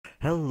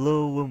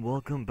Hello and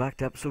welcome back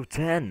to episode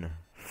 10,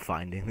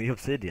 Finding the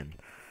Obsidian.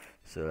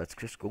 So let's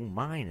just go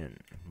mining.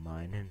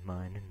 Mining,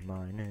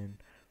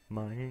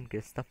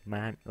 get stuff,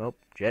 man. Oh,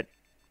 shit.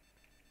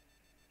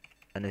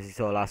 And as you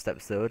saw last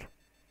episode,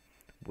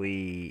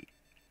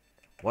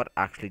 what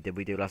actually did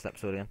we do last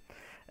episode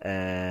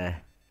again?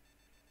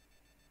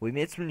 We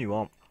made some new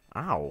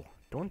Ow,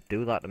 don't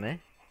do that to me.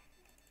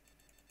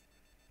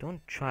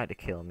 Don't try to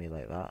kill me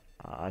like that.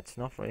 It's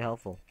not very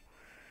helpful.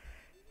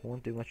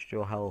 Won't do much to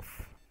your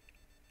health.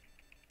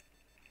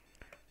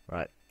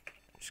 Right,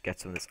 just get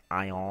some of this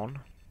iron.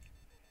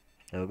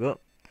 There we go.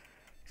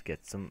 Let's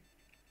get some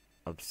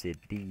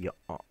obsidian.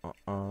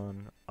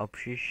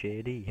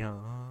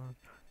 Obsidian.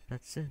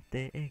 That's it.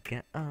 They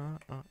get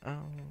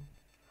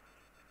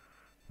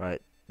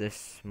Right,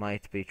 this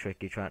might be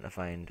tricky trying to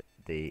find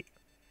the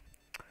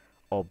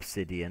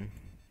obsidian.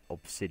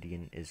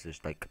 Obsidian is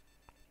just like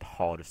the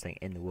hardest thing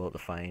in the world to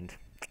find.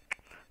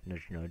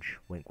 Nudge, nudge,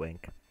 wink,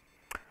 wink.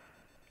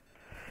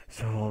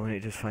 So we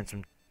need to just find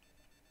some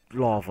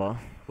lava,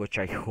 which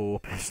I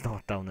hope is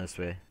not down this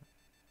way.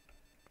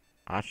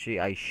 Actually,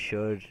 I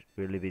should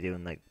really be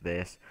doing like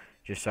this,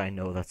 just so I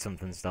know that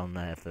something's down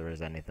there if there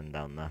is anything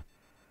down there.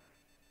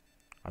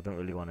 I don't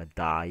really want to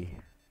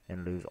die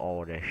and lose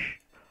all this.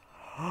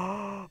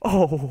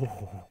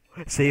 Oh!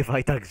 See, if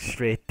I dug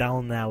straight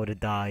down there, I would have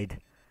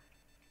died.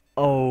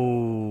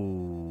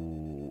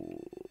 Oh!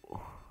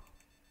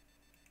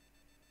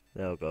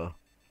 There we go.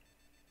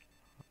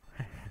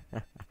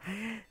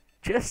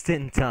 Just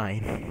in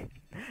time.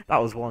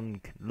 That was one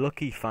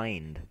lucky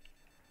find.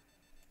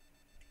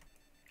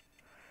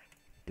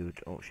 Dude,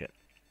 oh shit.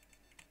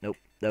 Nope,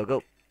 there we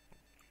go.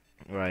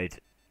 Right,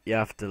 you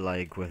have to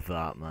like with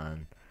that,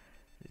 man.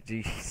 Do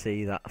you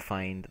see that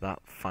find?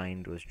 That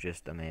find was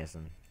just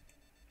amazing.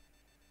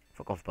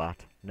 Fuck off,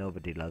 bat.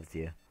 Nobody loves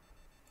you.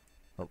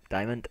 Oh,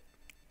 diamond.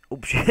 Oh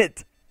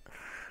shit.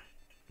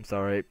 I'm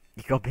sorry,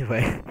 you got me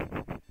away.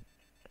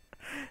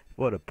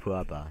 What a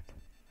poor bat.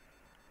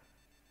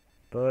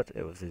 But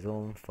it was his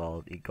own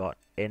fault. He got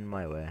in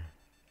my way.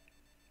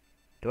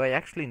 Do I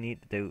actually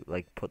need to do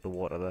like put the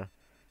water there?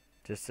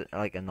 Just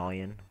like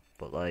annoying,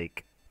 but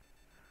like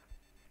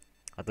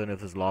I don't know if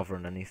there's lava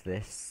underneath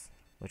this,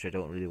 which I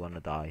don't really want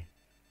to die.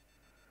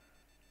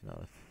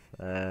 No.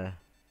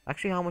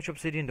 Actually, how much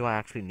obsidian do I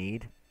actually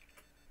need?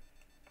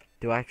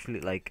 Do I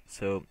actually like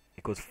so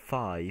it goes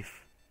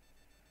 5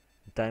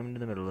 diamond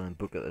in the middle and then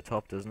book at the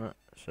top, doesn't it?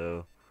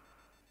 So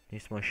need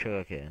some more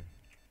sugarcane.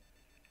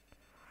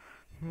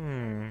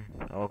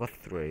 Oh, I got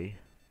 3.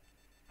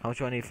 How much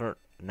do I need for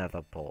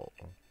nether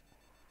portal?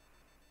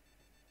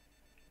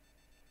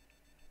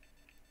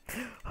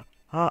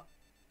 Ah!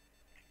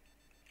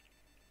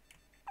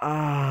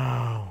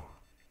 Ow!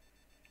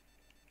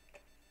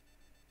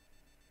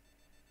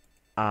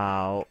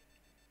 Ow!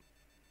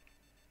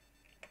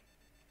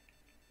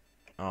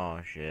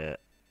 Oh shit!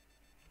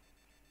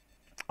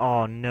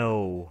 Oh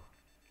no!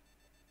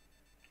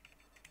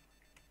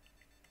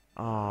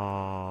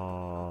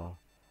 Oh,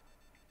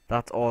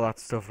 that's all that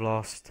stuff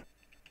lost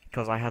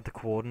because I had the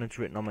coordinates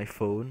written on my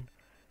phone,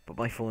 but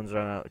my phone's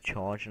run out of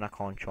charge and I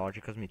can't charge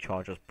it because my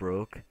charger's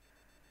broke.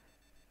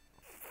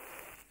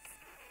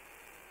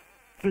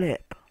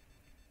 Flip.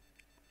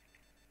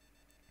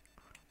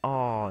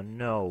 Oh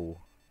no.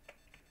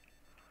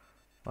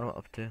 What am I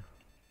up to?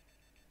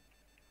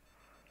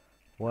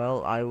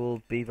 Well, I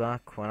will be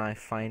back when I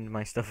find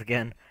my stuff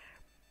again.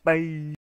 Bye.